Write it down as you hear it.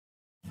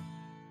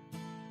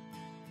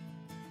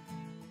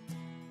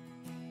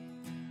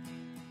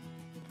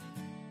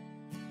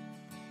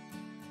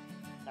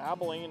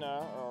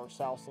Abilena, or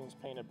South Steens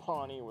Painted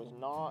Pawnee, was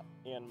not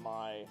in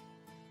my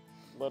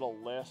little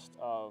list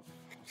of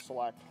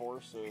select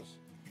horses,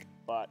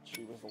 but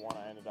she was the one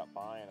I ended up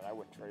buying, and I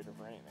wouldn't trade her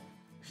for anything.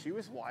 She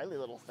was a wily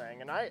little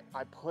thing, and I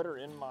put her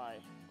in my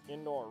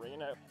indoor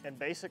arena and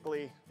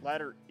basically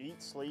let her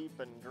eat, sleep,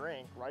 and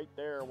drink right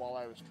there while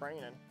I was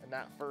training. And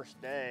that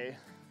first day,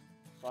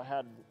 so I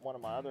had one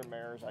of my other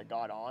mares I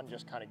got on,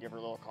 just kind of give her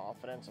a little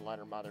confidence and let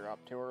her mother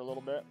up to her a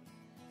little bit.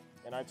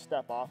 And I'd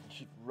step off and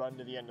she'd run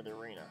to the end of the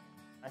arena.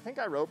 I think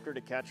I roped her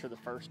to catch her the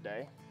first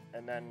day,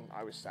 and then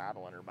I was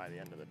saddling her by the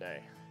end of the day.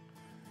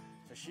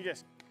 So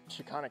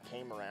she kind of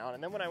came around,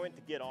 and then when I went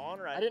to get on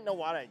her, I didn't know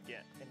what I'd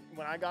get. And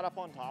when I got up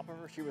on top of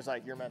her, she was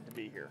like, "You're meant to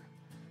be here."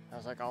 I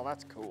was like, "Oh,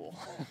 that's cool."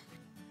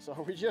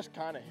 So we just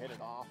kind of hit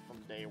it off from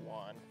day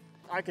one.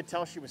 I could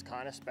tell she was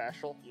kind of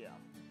special. Yeah.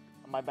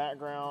 My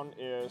background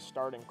is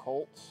starting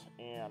colts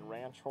and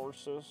ranch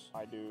horses.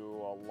 I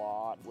do a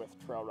lot with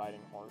trail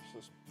riding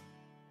horses.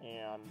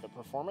 And the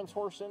performance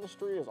horse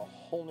industry is a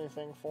whole new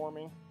thing for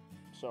me.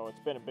 So it's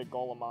been a big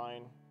goal of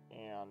mine,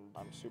 and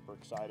I'm super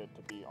excited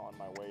to be on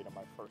my way to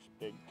my first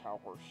big cow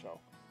horse show.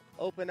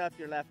 Open up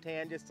your left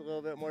hand just a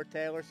little bit more,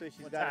 Taylor, so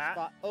she's got a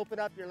spot. Open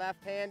up your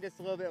left hand just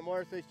a little bit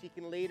more so she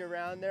can lead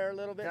around there a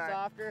little bit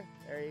softer.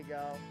 There you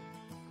go.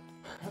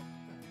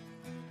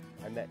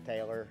 I met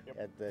Taylor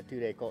at the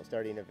 2-day colt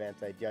starting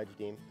events. I judged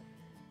him,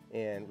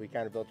 and we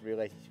kind of built a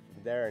relationship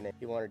from there, and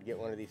he wanted to get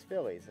one of these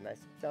fillies, and I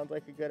said, "Sounds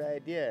like a good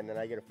idea." And then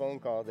I get a phone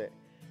call that,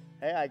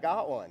 "Hey, I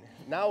got one.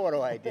 Now what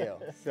do I do?"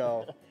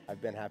 So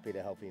I've been happy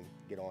to help him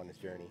get on this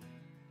journey.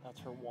 That's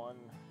her one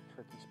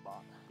tricky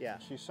spot. Yeah.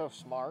 She's so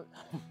smart.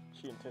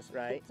 She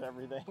anticipates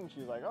everything.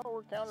 She's like, "Oh,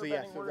 we're counter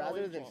bending." So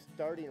rather than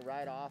starting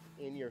right off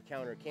in your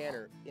counter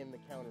canter, in the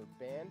counter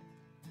bend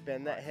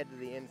that head to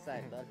the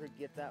inside. Let her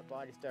get that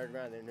body started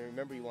around there. And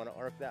remember, you want to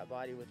arc that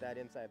body with that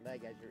inside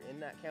leg as you're in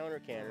that counter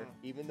canter,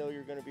 even though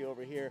you're going to be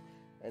over here,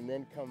 and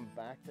then come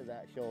back to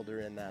that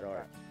shoulder in that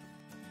arc.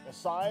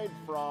 Aside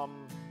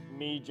from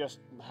me just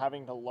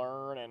having to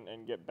learn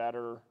and get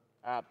better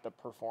at the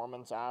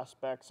performance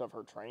aspects of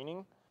her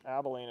training,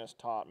 Abilena's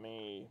taught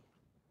me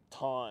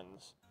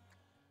tons.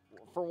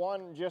 For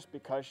one, just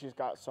because she's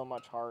got so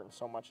much heart and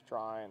so much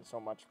drive and so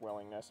much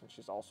willingness, and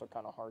she's also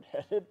kind of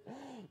hard-headed,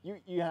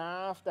 you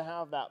have to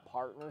have that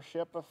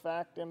partnership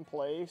effect in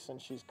place,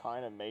 and she's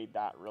kind of made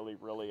that really,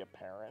 really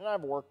apparent. And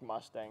I've worked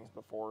Mustangs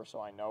before, so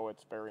I know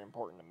it's very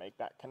important to make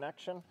that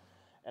connection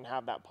and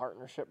have that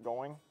partnership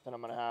going. And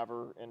I'm going to have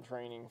her in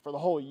training for the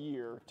whole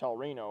year till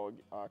Reno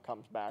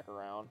comes back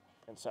around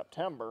in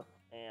September.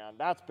 And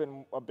that's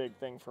been a big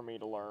thing for me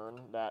to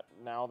learn, that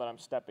now that I'm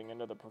stepping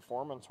into the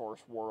performance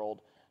horse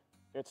world,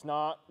 it's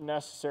not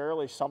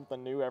necessarily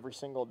something new every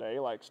single day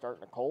like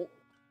starting a colt.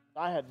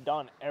 I had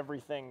done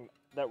everything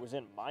that was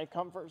in my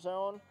comfort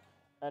zone,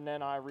 and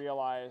then I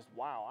realized,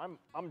 wow,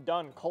 I'm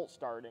done colt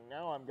starting.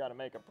 Now I've got to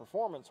make a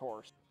performance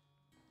horse.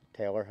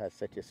 Taylor has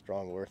such a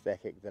strong work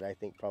ethic that I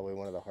think probably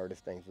one of the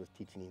hardest things was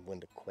teaching him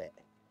when to quit,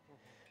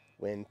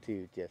 when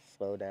to just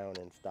slow down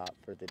and stop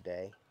for the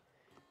day,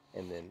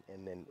 and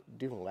then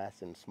do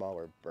less in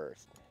smaller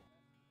bursts.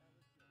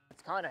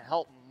 It's kind of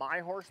helped my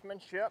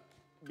horsemanship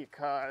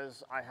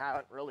because I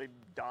haven't really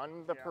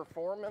done the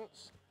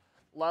performance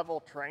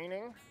level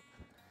training.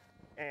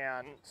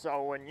 And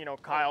so when,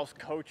 Kyle's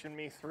coaching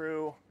me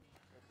through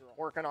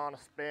working on a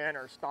spin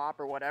or stop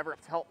or whatever,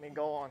 it's helped me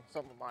go on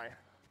some of my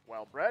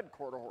well-bred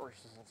quarter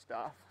horses and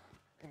stuff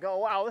and go,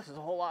 wow, this is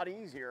a whole lot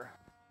easier.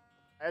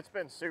 It's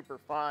been super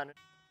fun.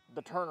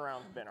 The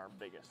turnaround's been our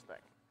biggest thing.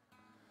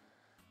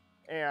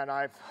 And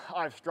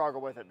I've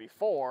struggled with it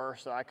before,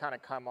 so I kind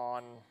of come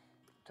on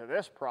to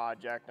this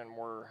project and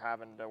we're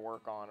having to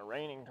work on a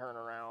reining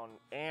turnaround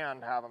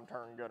and have them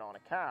turn good on a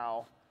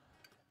cow,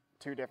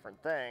 two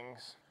different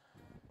things.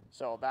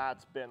 So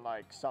that's been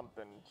like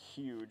something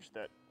huge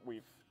that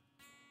we've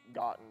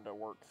gotten to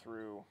work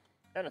through,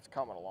 and it's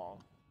coming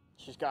along.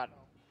 She's got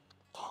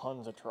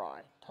tons of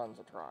try.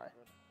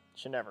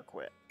 She never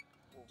quit.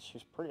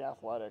 She's pretty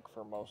athletic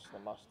for most of the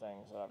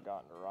Mustangs that I've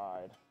gotten to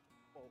ride.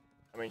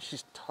 I mean,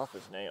 she's tough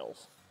as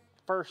nails.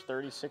 First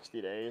 30,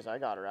 60 days, I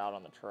got her out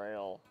on the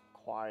trail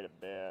quite a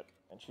bit,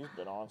 and she's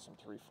been on some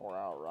 3-4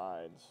 hour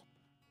rides.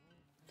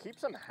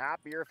 Keeps them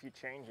happier if you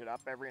change it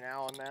up every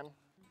now and then.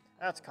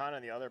 That's kind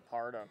of the other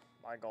part of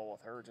my goal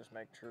with her, just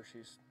make sure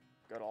she's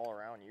good all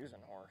around using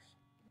horse.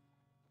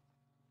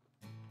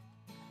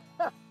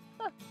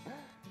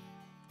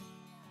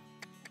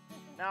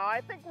 Now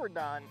I think we're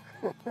done.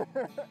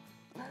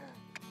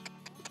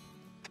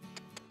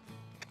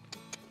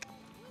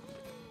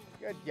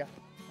 Good job.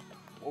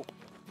 Whoa.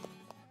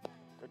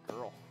 Good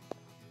girl.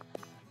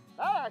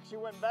 That actually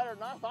went better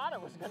than I thought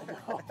it was gonna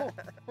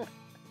go.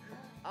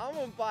 I'm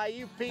gonna buy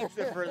you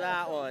pizza for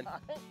that one.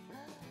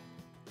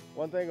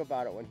 One thing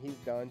about it, when he's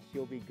done,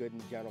 she'll be good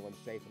and gentle and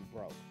safe and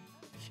broke.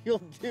 She'll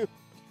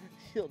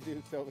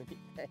do so many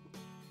things.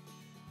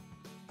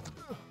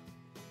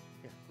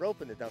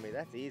 Roping the dummy,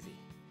 that's easy.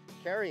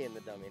 Carrying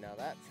the dummy, now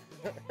that's...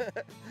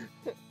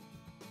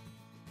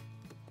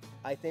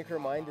 I think her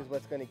mind is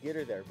what's going to get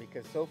her there,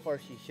 because so far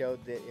she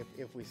showed that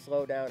if we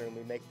slow down and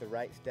we make the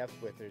right steps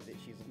with her, that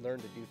she's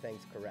learned to do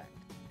things correct.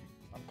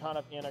 I'm kind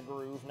of in a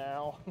groove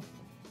now.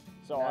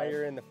 So now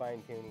you're in the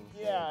fine-tuning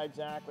stage. Yeah,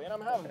 exactly. And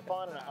I'm having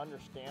fun and I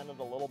understand it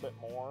a little bit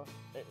more.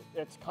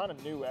 It's kind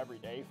of new every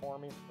day for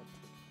me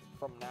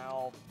from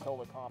now till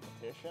the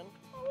competition.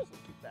 It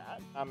wasn't too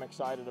bad. I'm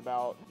excited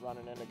about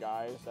running into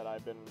guys that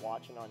I've been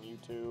watching on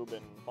YouTube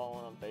and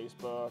following on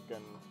Facebook,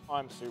 and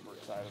I'm super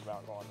excited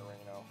about going to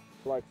Reno.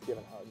 She likes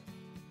giving hugs.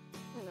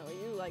 I know,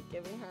 you like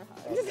giving her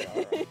hugs. Okay,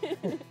 all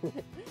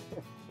right.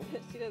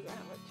 She doesn't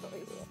have a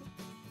choice.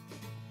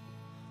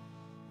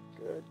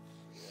 Good.